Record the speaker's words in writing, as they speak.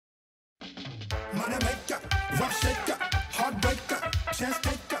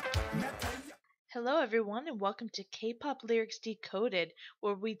Hello everyone and welcome to K-Pop Lyrics Decoded,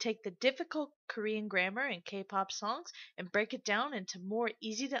 where we take the difficult Korean grammar and K-pop songs and break it down into more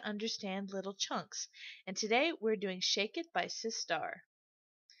easy to understand little chunks. And today we're doing Shake It by Sistar.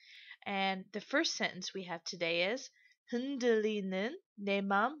 And the first sentence we have today is 흔들리는 내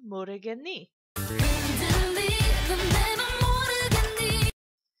맘 모르겠니?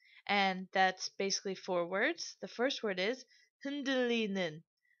 And that's basically 4 words. The first word is 흔들리는,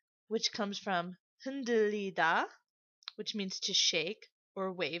 which comes from 흔들리다, which means to shake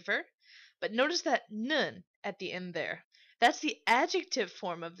or waver. But notice that 는 at the end there. That's the adjective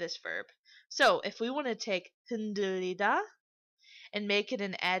form of this verb. So if we want to take 흔들리다 and make it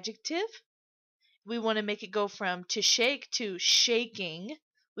an adjective, we want to make it go from to shake to shaking.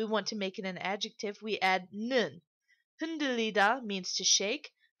 We want to make it an adjective. We add 는. 흔들리다 means to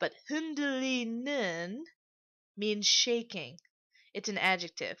shake, but 흔들리는 means shaking. It's an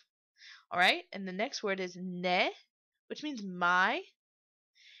adjective. Alright, and the next word is 내, which means my.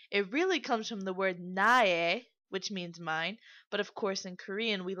 It really comes from the word 나의, which means mine, but of course in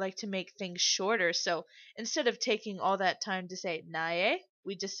Korean we like to make things shorter, so instead of taking all that time to say 나의,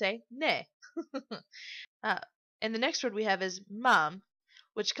 we just say 내. And the next word we have is 맘,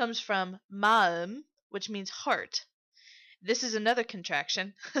 which comes from 마음, which means heart. This is another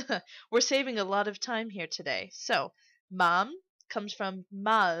contraction. We're saving a lot of time here today. So, 맘 comes from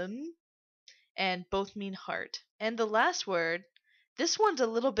마음, and both mean heart. And the last word, this one's a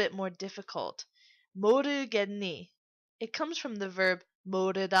little bit more difficult. 모르겠니. It comes from the verb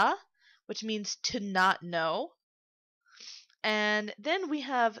모르다, which means to not know. And then we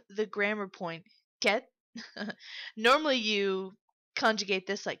have the grammar point, get. Normally you conjugate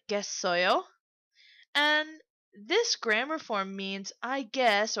this like 겠어요. And this grammar form means I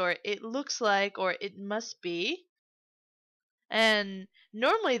guess, or it looks like, or it must be. And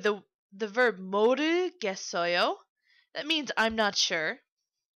normally the verb 모르겠어요, that means I'm not sure.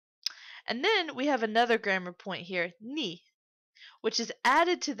 And then we have another grammar point here, 니, which is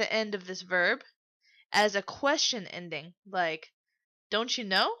added to the end of this verb as a question ending, like, don't you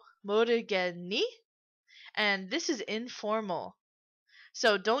know? 모르겠니? And this is informal.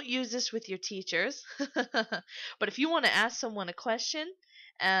 So don't use this with your teachers. But if you want to ask someone a question,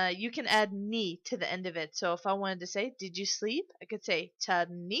 you can add 니 to the end of it. So if I wanted to say, did you sleep? I could say,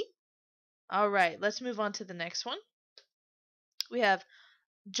 잤니? Alright, let's move on to the next one. We have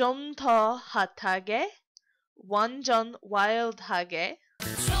좀 더 핫하게, 완전 wild하게.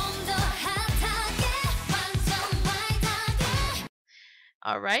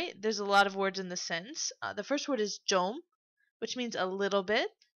 Alright, there's a lot of words in this sentence. The first word is 좀, which means a little bit.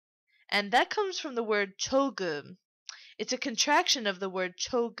 And that comes from the word 조금. It's a contraction of the word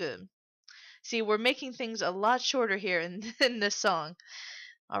조금. See, we're making things a lot shorter here in this song.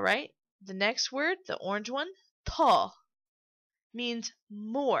 Alright, the next word, the orange one, 더, means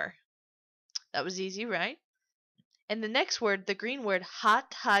more. That was easy, right? And the next word, the green word,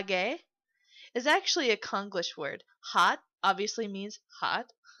 핫하게, is actually a Konglish word. Hot obviously means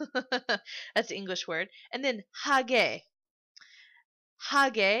hot. That's the English word. And then 하게.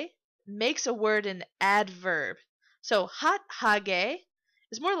 하게 makes a word an adverb. So 핫하게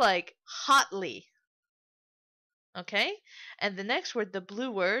is more like hotly. Okay? And the next word, the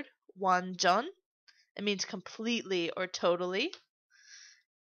blue word, 완전, it means completely or totally.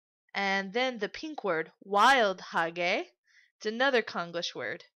 And then the pink word, wild하게, it's another Konglish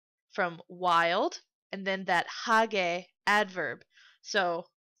word from wild, and then that 하게 adverb. So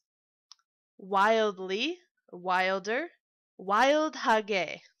wildly, wilder,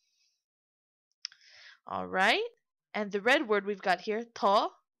 wild하게. Alright, and the red word we've got here, 더,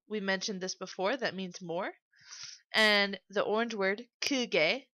 we mentioned this before, that means more. And the orange word,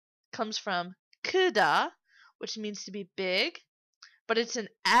 크게, comes from 크다, which means to be big, but it's an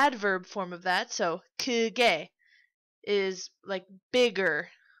adverb form of that, so 크게 is like bigger,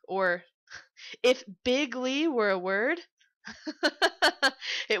 or if bigly were a word,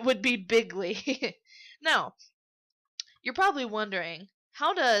 it would be bigly. Now, you're probably wondering,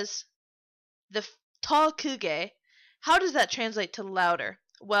 how does the 더 크게, how does that translate to louder?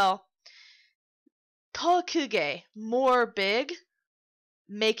 Well, 더 크게, more big,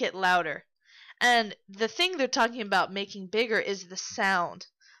 make it louder. And the thing they're talking about making bigger is the sound.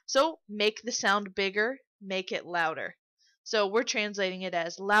 So make the sound bigger, make it louder. So we're translating it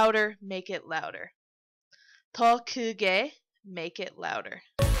as louder, make it louder. 더 크게, make it louder.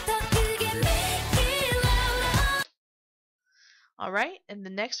 Alright, and the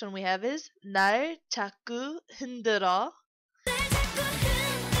next one we have is 날 자꾸 흔들어.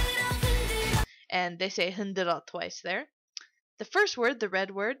 and they say 흔들어 twice there. The first word, the red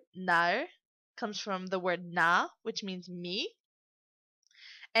word, 날, comes from the word 나, which means me,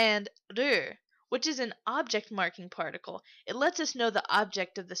 and 를, which is an object marking particle. It lets us know the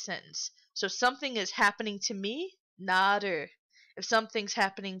object of the sentence. So something is happening to me, 나를. If something's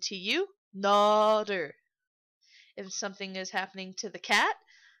happening to you, 너를. If something is happening to the cat,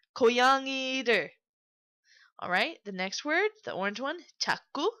 고양이를. All right, the next word, the orange one,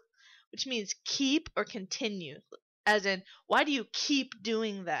 자꾸, which means keep or continue. As in, why do you keep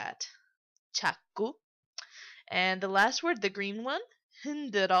doing that? 자꾸. And the last word, the green one,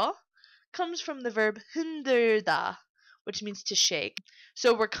 흔들어, comes from the verb 흔들다, which means to shake.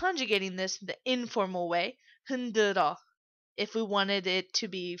 So we're conjugating this the informal way, 흔들어. If we wanted it to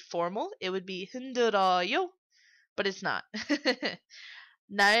be formal, it would be 흔들어요, but it's not.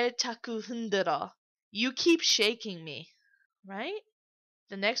 날 자꾸 흔들어. You keep shaking me, right?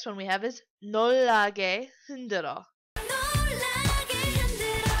 The next one we have is 놀라게 흔들어.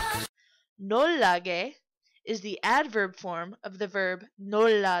 놀라게 is the adverb form of the verb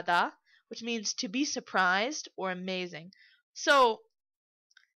놀라다, which means to be surprised or amazing. So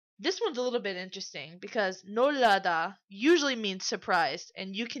this one's a little bit interesting because 놀라다 usually means surprised,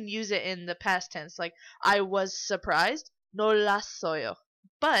 and you can use it in the past tense, like I was surprised, 놀랐어요.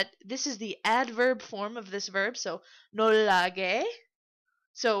 But this is the adverb form of this verb, so 놀라게,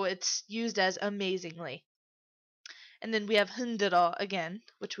 so it's used as amazingly. And then we have 흔들어 again,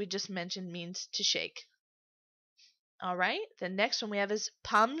 which we just mentioned means to shake. All right, the next one we have is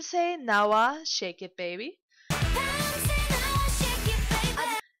밤새 나와 shake it baby.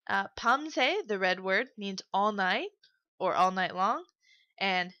 밤새, the red word, means all night or all night long,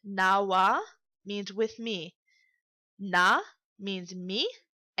 and 나와 means with me. 나 means me,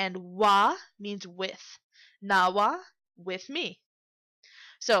 and 와 means with. 나와, with me.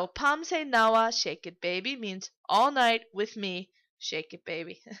 So 밤새 나와 shake it baby means all night with me, shake it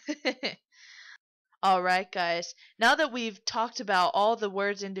baby. Alright guys, now that we've talked about all the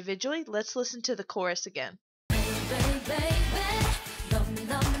words individually, let's listen to the chorus again.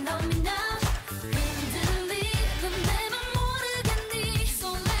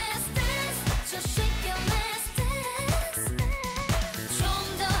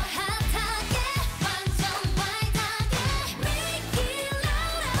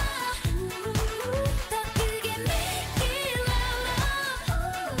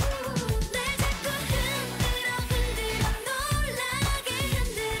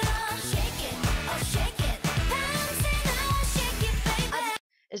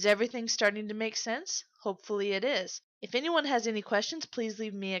 Is everything starting to make sense? Hopefully it is. If anyone has any questions, please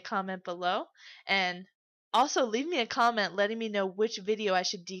leave me a comment below. And also leave me a comment letting me know which video I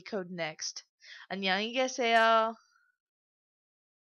should decode next. 안녕히 계세요.